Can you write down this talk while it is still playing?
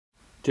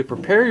To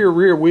prepare your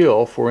rear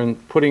wheel for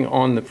putting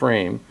on the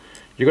frame,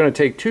 you're going to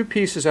take two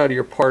pieces out of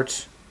your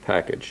parts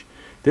package.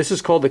 This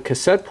is called the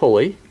cassette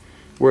pulley,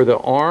 where the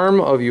arm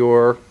of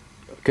your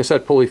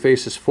cassette pulley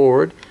faces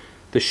forward.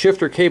 The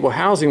shifter cable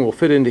housing will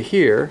fit into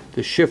here.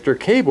 The shifter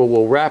cable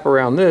will wrap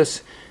around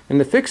this, and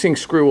the fixing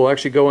screw will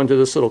actually go into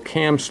this little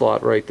cam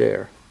slot right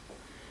there.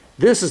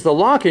 This is the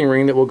locking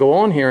ring that will go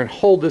on here and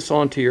hold this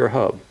onto your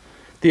hub.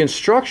 The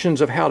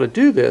instructions of how to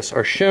do this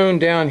are shown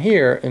down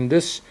here in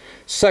this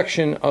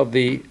section of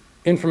the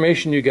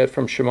information you get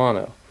from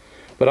Shimano.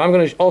 But I'm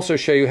going to also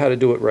show you how to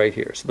do it right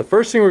here. So the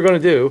first thing we're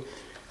going to do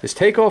is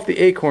take off the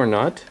acorn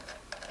nut.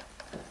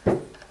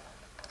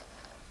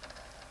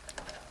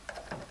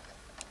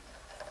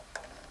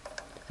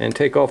 And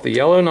take off the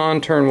yellow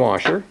non-turn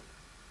washer.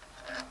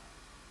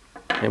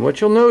 And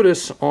what you'll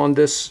notice on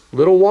this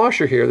little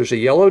washer here, there's a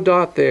yellow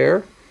dot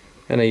there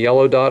and a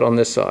yellow dot on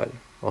this side,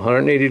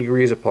 180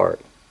 degrees apart.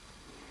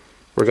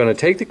 We're going to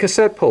take the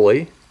cassette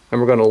pulley and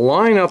we're going to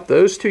line up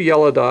those two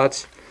yellow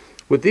dots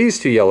with these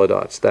two yellow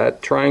dots,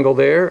 that triangle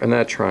there and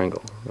that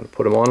triangle. I'm going to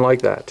put them on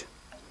like that.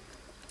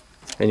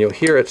 And you'll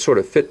hear it sort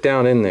of fit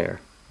down in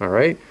there.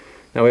 Alright?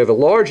 Now we have a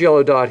large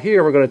yellow dot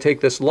here. We're going to take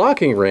this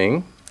locking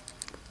ring,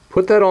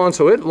 put that on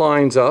so it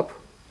lines up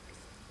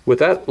with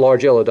that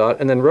large yellow dot,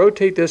 and then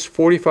rotate this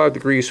 45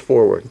 degrees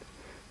forward.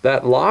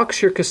 That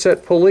locks your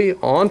cassette pulley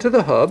onto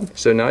the hub,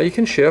 so now you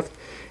can shift,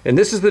 and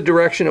this is the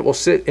direction it will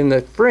sit in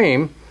the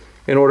frame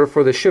in order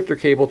for the shifter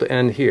cable to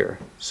end here.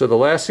 So the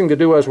last thing to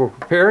do as we're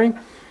preparing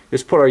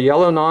is put our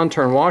yellow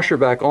non-turn washer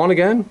back on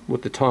again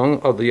with the tongue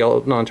of the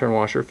yellow non-turn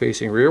washer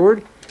facing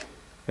rearward,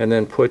 and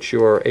then put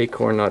your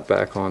acorn nut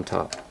back on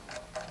top.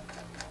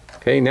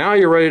 Okay, now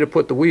you're ready to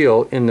put the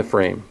wheel in the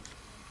frame.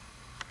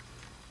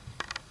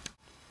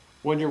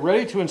 When you're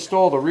ready to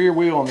install the rear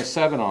wheel on the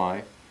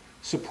 7i,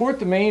 support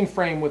the main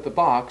frame with the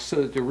box so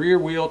that the rear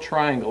wheel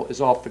triangle is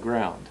off the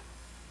ground.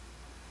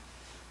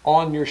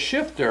 On your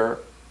shifter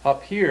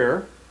up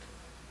here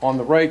on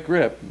the right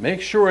grip, make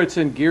sure it's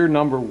in gear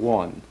number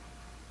 1.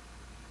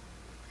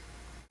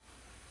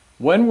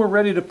 When we're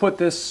ready to put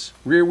this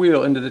rear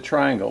wheel into the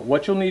triangle,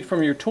 what you'll need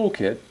from your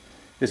toolkit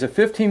is a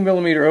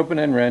 15mm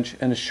open-end wrench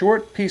and a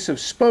short piece of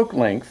spoke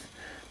length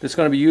that's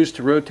going to be used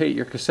to rotate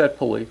your cassette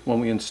pulley when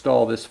we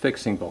install this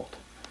fixing bolt.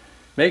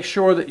 Make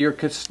sure that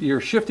your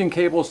shifting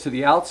cable is to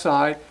the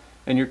outside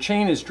and your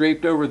chain is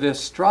draped over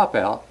this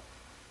dropout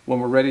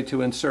when we're ready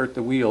to insert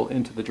the wheel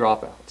into the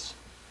dropouts.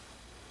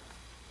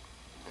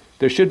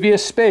 There should be a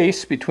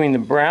space between the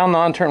brown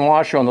non-turn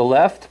washer on the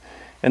left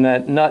and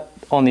that nut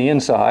on the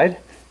inside,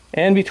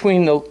 and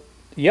between the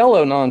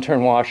yellow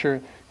non-turn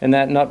washer and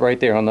that nut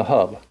right there on the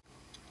hub.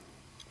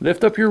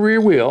 Lift up your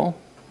rear wheel,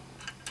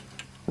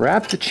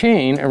 wrap the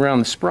chain around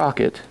the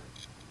sprocket,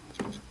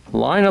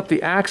 line up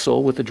the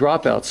axle with the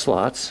dropout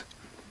slots,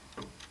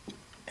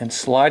 and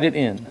slide it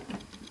in.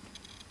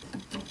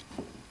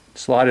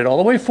 Slide it all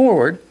the way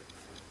forward,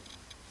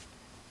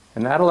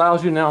 and that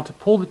allows you now to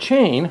pull the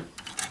chain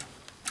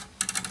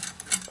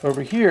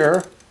over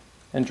here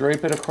and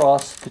drape it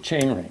across the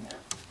chain ring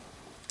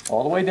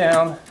all the way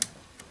down,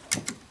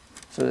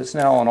 so it's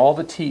now on all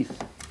the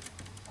teeth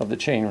of the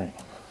chain ring.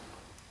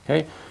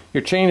 Okay,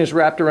 your chain is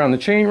wrapped around the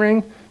chain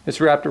ring,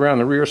 it's wrapped around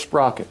the rear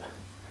sprocket.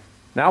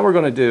 Now what we're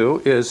going to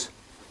do is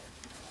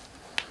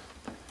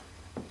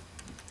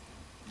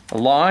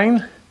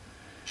align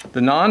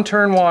the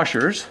non-turn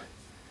washers.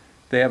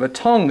 They have a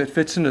tongue that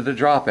fits into the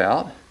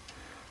dropout.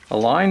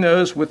 Align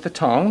those with the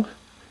tongue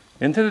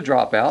into the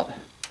dropout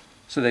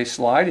so they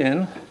slide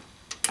in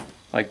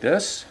like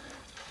this.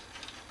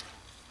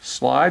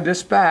 Slide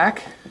this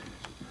back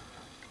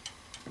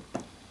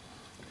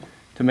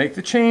to make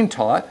the chain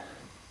taut,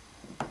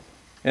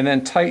 and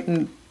then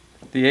tighten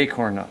the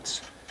acorn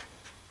nuts.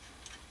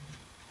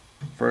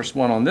 First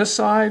one on this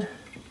side,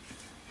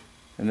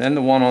 and then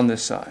the one on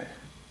this side.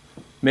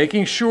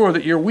 Making sure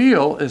that your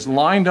wheel is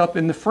lined up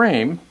in the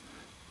frame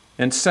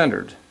and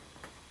centered.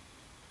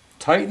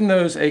 Tighten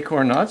those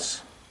acorn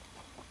nuts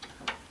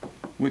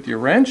with your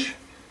wrench.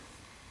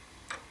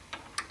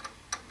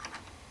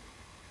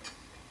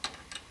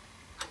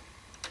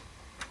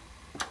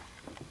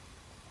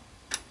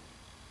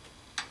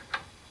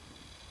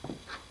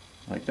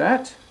 Like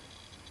that.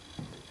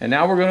 And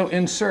now we're going to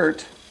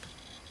insert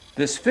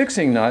this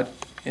fixing nut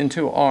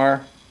into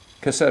our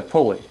cassette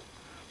pulley.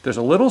 There's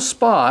a little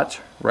spot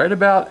right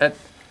about at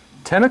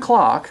 10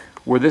 o'clock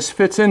where this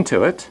fits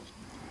into it.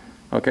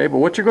 Okay, but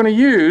what you're going to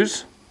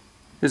use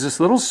is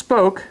this little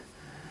spoke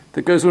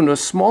that goes into a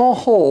small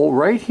hole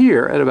right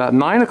here at about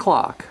 9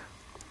 o'clock.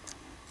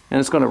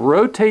 And it's going to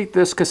rotate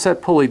this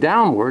cassette pulley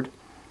downward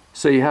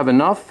so you have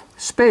enough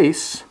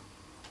space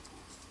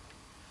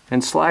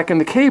and slacken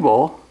the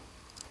cable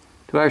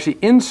to actually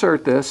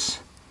insert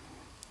this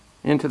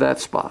into that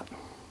spot.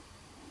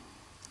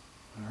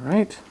 All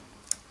right.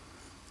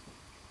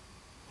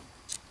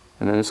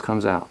 And then this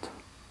comes out.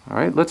 All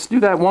right, let's do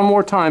that one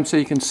more time so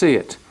you can see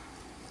it.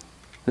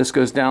 This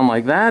goes down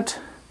like that.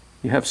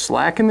 You have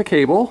slack in the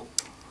cable,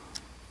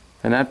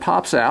 and that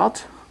pops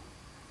out.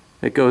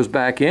 It goes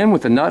back in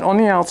with the nut on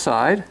the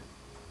outside,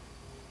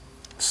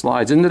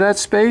 slides into that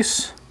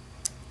space,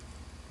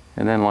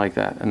 and then like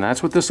that. And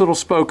that's what this little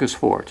spoke is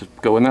for, to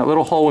go in that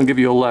little hole and give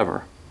you a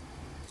lever.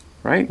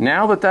 Right?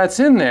 Now that that's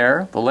in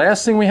there, the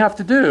last thing we have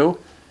to do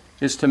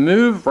is to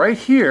move right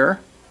here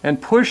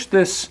and push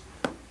this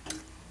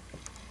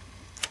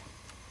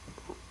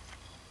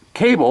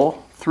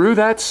cable through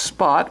that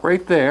spot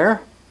right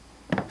there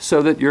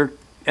so that your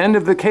end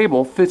of the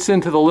cable fits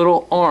into the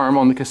little arm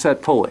on the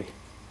cassette pulley.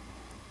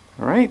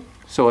 All right?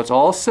 So it's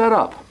all set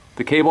up.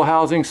 The cable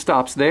housing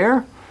stops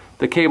there,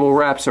 the cable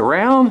wraps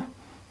around,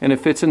 and it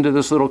fits into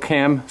this little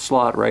cam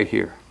slot right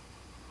here.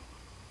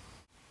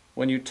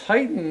 When you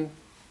tighten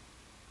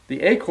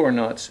the acorn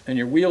nuts and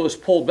your wheel is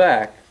pulled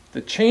back,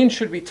 the chain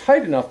should be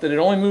tight enough that it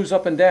only moves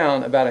up and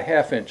down about a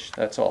 ½ inch,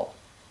 that's all.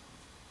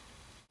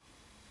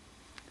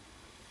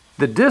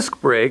 The disc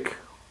brake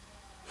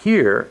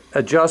here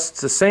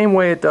adjusts the same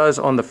way it does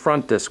on the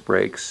front disc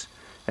brakes,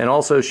 and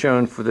also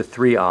shown for the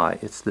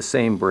 3i. It's the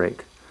same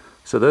brake.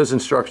 So those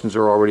instructions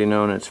are already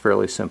known and it's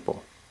fairly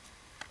simple.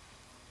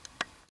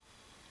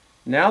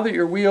 Now that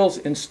your wheel's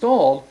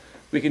installed,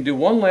 we can do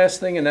one last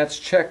thing, and that's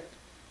check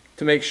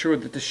to make sure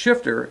that the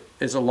shifter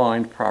is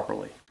aligned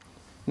properly.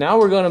 Now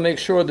we're going to make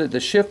sure that the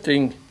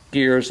shifting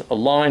gears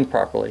align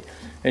properly.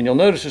 And you'll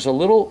notice there's a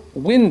little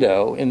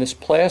window in this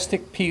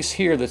plastic piece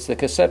here that's the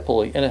cassette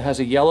pulley, and it has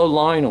a yellow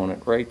line on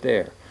it right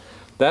there.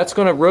 That's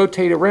going to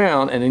rotate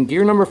around, and in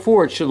gear number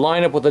 4 it should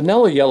line up with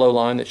another yellow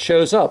line that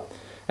shows up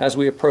as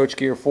we approach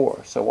gear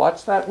 4. So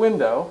watch that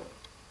window.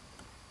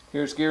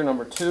 Here's gear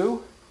number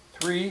 2,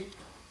 3,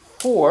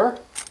 4,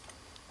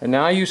 and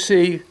now you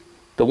see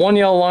the one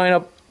yellow line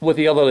up with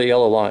the other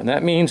yellow line.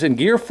 That means in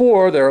gear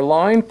 4 they're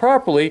aligned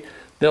properly.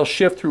 They'll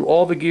shift through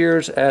all the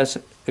gears as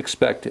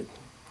expected.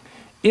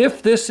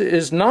 If this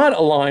is not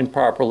aligned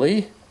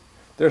properly,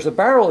 there's a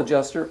barrel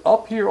adjuster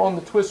up here on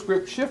the twist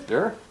grip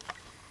shifter,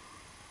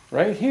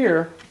 right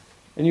here,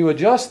 and you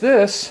adjust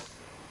this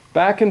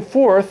back and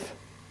forth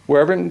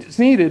wherever it's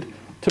needed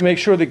to make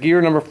sure that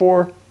gear number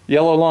 4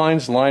 yellow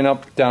lines line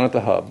up down at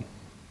the hub.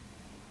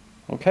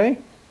 Okay?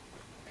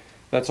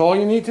 That's all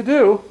you need to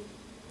do.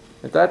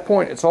 At that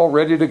point, it's all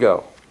ready to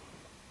go.